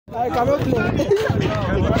I cannot play.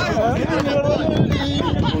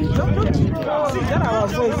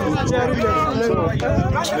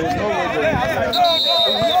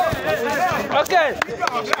 Okay.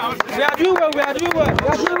 We are doing well.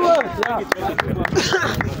 Yeah.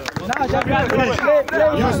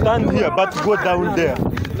 You stand here, but go down there.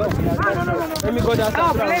 Let me go down.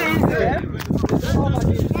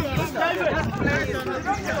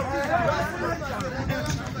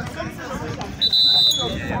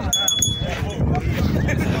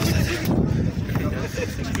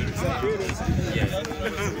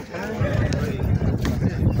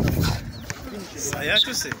 Saya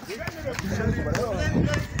tu sih.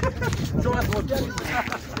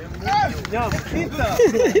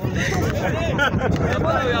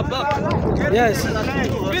 Yes.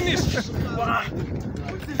 Finish.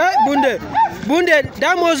 Hey, Bunde,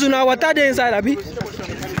 that was on water there inside, Abi.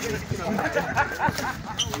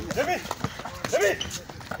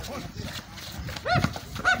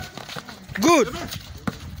 Good.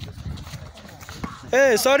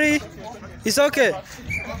 Hey, sorry. It's okay.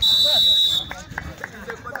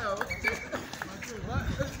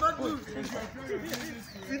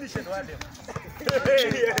 Finish it, Wadi.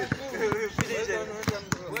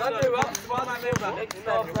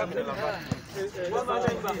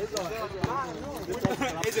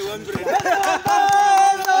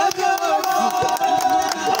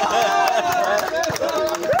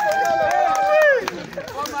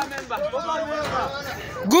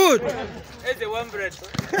 Good. It's a one bread.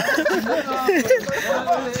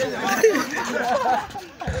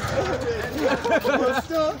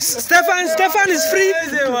 Stefan is free.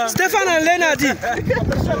 Stefan and Leonard.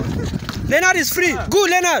 Leonard is free. Good,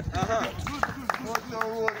 Leonard.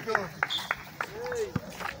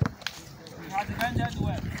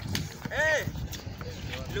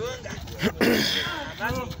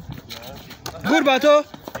 Good, Bato.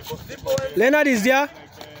 Leonard is there.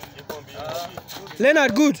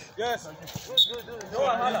 Leonard, good. Yes. No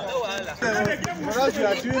wahala.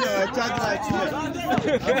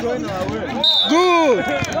 Good.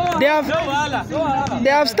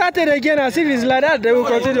 They have started again. As if it's like that, they will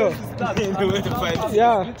continue.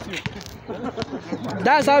 Yeah.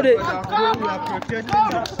 That's how they.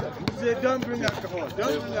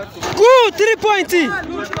 Good, 3-point.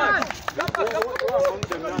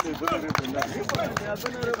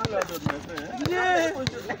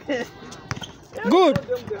 Good.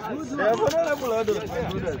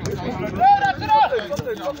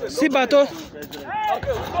 See Bato.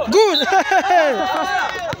 Good.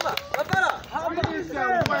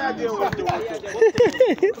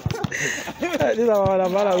 This is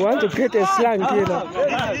LA-VALLA. We want to create a slang here now.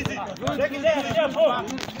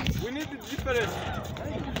 We need the difference.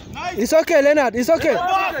 It's okay, Leonard. It's okay.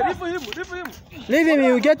 Leave him.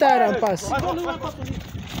 He will get tired and pass.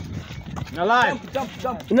 No line. Jump.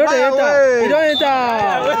 You know they enter. You don't enter.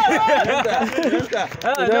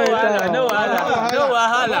 No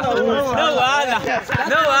wahala.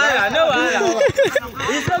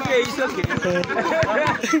 It's okay.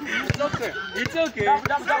 It's okay.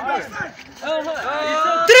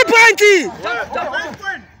 3-point.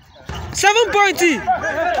 7-point.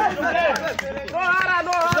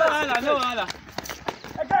 No wahala.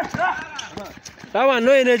 That one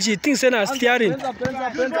no energy. Things are steering.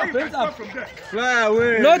 Hands up. Fly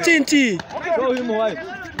away. No tinty. Show him why.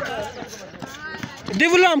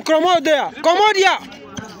 Develop. Come out there.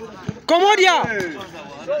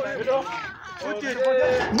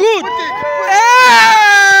 Good. Hey!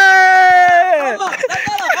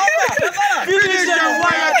 Finish them.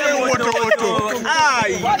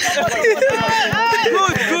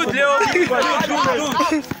 Good, Leo.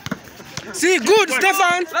 Good. See, good,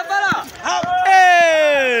 Stefan.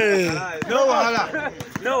 Hey! No wahala.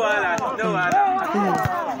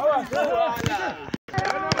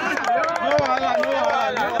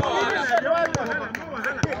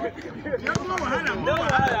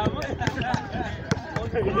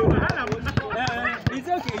 It's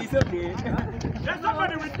okay. There's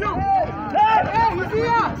somebody with you.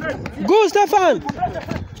 Good, Stefan.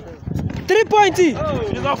 3-point.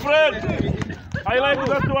 He's afraid. I like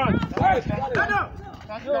that one.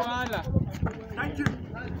 Thank you.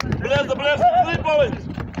 Bless. 3 points.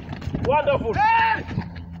 Wonderful.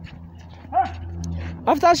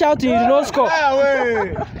 After shouting, you do not score. Fly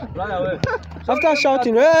away. After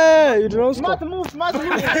shouting, hey, you do not score. Smart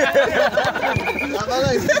move.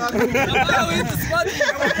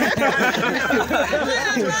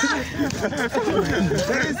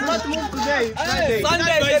 Smart move today.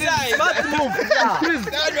 Sunday, there is smart move.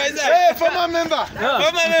 Hey, former member.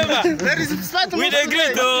 Former member. There is smart move. We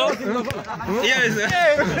agree though. Yes.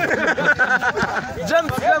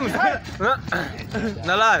 James.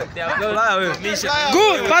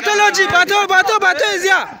 Good. Pathology. Bato is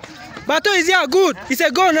here. Bato is here. Good. It's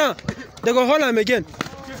a goal now. They go hold him again.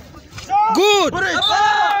 Good.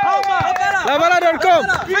 LA-VALLA.com.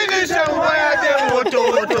 Finish and wire them.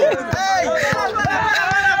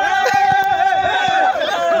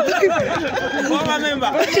 Former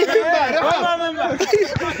member.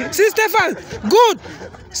 See Stefan. Good.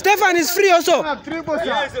 Stefan is free also.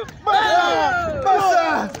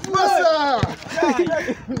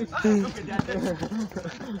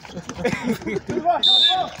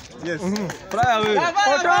 Yes.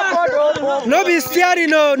 No be steering,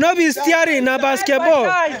 no be steering na basketball.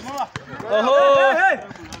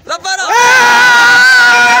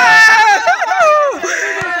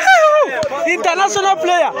 International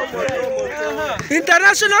player.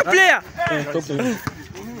 International player.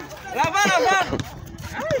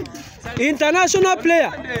 International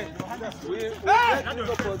player.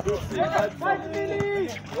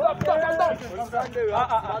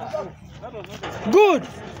 Good.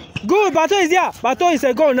 Good. Bato is there. Bato is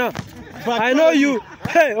a goal now. I know you.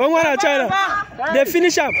 Hey, Ongwana China. They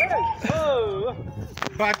finish up.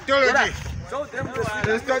 Pathology.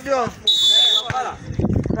 The stadium.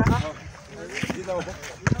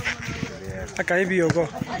 How can it be your goal?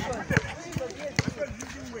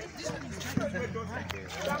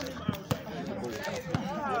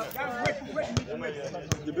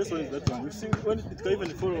 The best one is that one. We've seen when it can even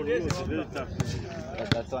fall on nose, it's very tough.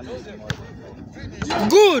 That one is more.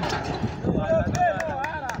 Good.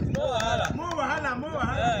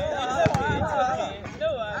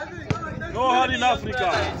 No hard in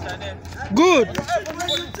Africa. Good.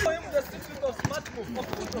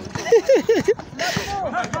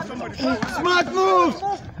 Smart move.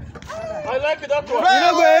 I like that one. You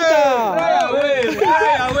know go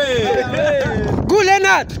enter. Good,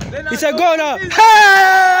 Leonard. It's a goal now. Hey!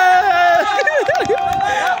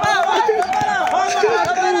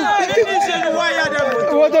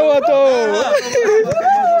 What?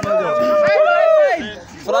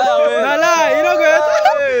 Nala, you know go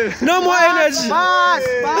enter. No more energy.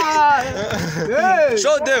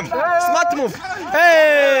 Show them. Smart move.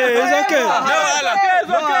 Hey, it's okay.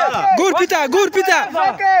 Good, Peter.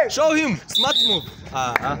 Show him. Smart move.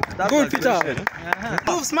 Good, Peter.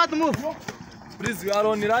 Move, smart move. Please, we are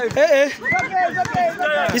on the live. Hey.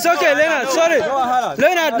 It's okay, Leonard. Sorry.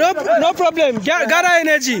 Leonard, no problem. Gather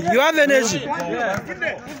energy. You have energy.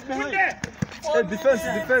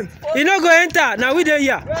 Defense. You no go enter. Now we there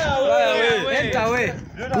here. Enter away.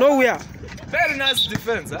 Nowhere. Very nice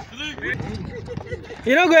defense. Huh?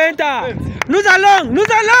 You no go enter. Nous allons.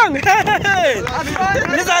 Hey.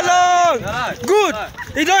 Nous allons. Good.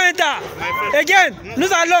 You don't enter. Again.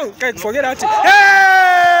 Nous allons. Okay, forget that. Hey.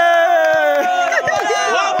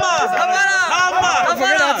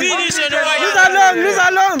 Nous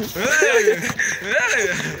allons.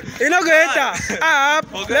 You no go enter.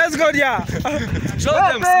 Let's go there. Show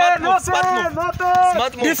them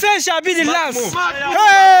smart move. Defense shall be the last.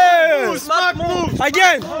 Hey! Smart move.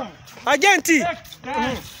 Again T. 3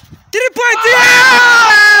 points. 3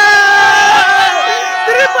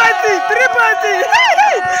 points. 3 points.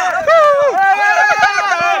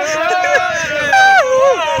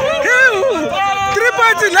 3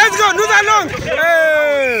 points. Let's go. Nous allons.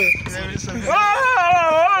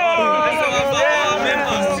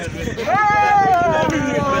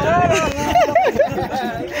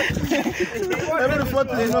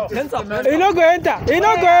 He no go enter.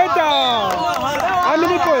 How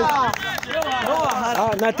many points?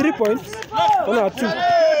 Now 3 points. Oh, no, 2.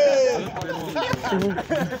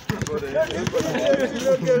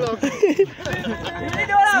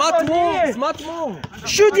 Smart move.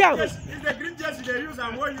 Shoot him. The green jersey they use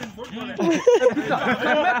and wear in football.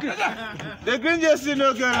 The green jersey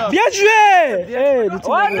no girl. Bien joué. Hey, 1, 2,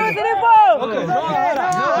 3, 4.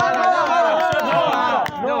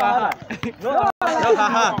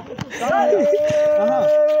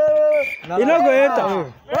 He no go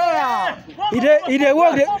enter. He dey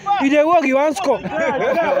work. He want score.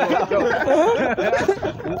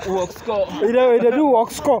 Work score. He dey do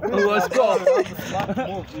work score.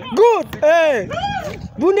 Good. Hey,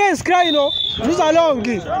 Bunde is crying. Nous allons.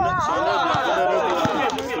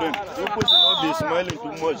 People should not be smiling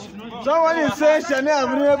too much. Someone is saying CHANÉL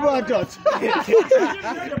have never touched.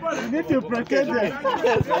 You need to protect them.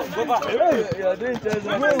 You are doing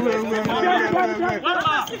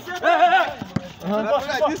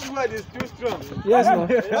This word is too strong. Yes, no.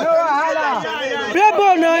 Play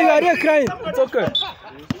ball now, you are there crying. It's okay.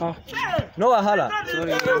 No wahala.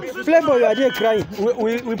 Play ball, you are there crying.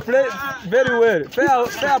 We play very well.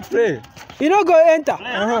 Fair play. You don't go enter.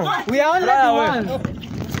 We are only the one.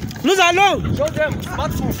 Lose alone. Show them.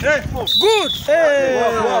 Smart move. Good. Hey.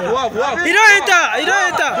 Walk. You don't enter. You don't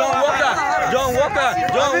enter. John Walker.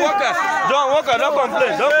 Don't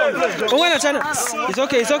complain. It's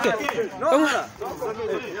okay.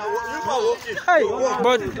 Hey,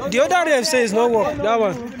 but the other ref says no work. That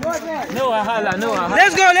one. No wahala.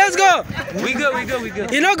 Let's go. We go.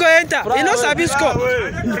 You don't go enter. You don't sabi score.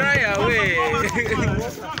 Cry away.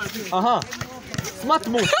 Smart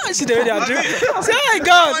move. See the way they are doing. Say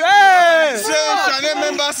God. Hey. Say CHANÉL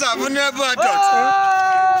members are vulnerable adults.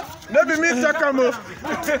 Maybe me talk more.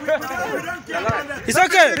 It's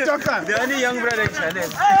okay. The only young brother in CHANÉL.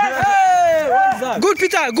 Good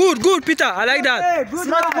Peter. Peter. I like that.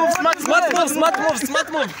 Smart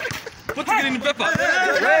move. Put it in paper.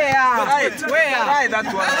 Where? Write that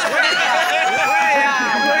one.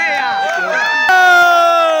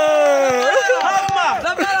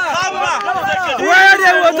 Where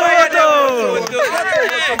the water?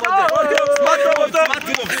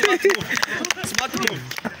 Smart move.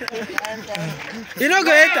 You don't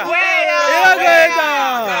go enter.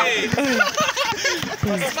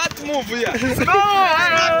 Smart move here.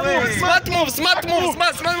 Smart move.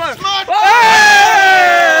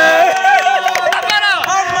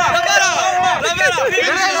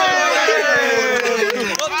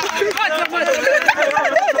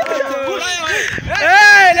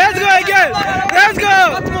 Hey, let's go again. Let's go.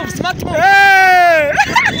 Smart move. Hey.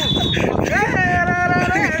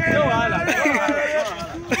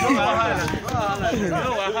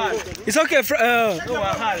 It's okay,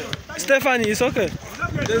 Stephanie, it's okay.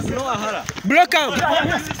 There's no wahala. Block him.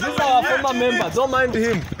 This is our former member. Don't mind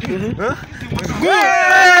him. Good.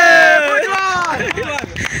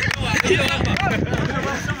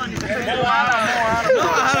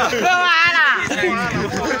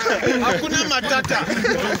 Hakuna matata.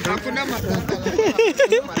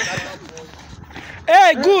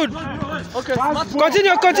 Hey, good. Okay.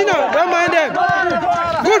 Continue. Don't mind them.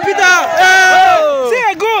 Good, Peter. Hey.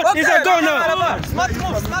 See, good. It's a goal now. Smart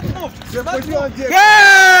move. Hey.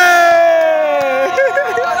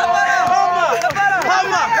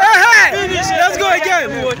 Hey. Let's go again.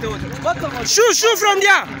 Shoot from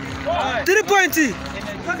there. 3 points.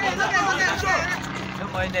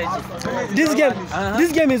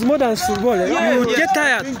 This game is more than football. You get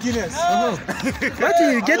tired. What do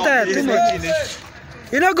you get tired too much?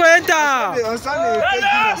 You don't go enter. No,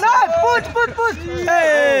 put.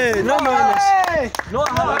 Hey, no. No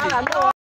wahala.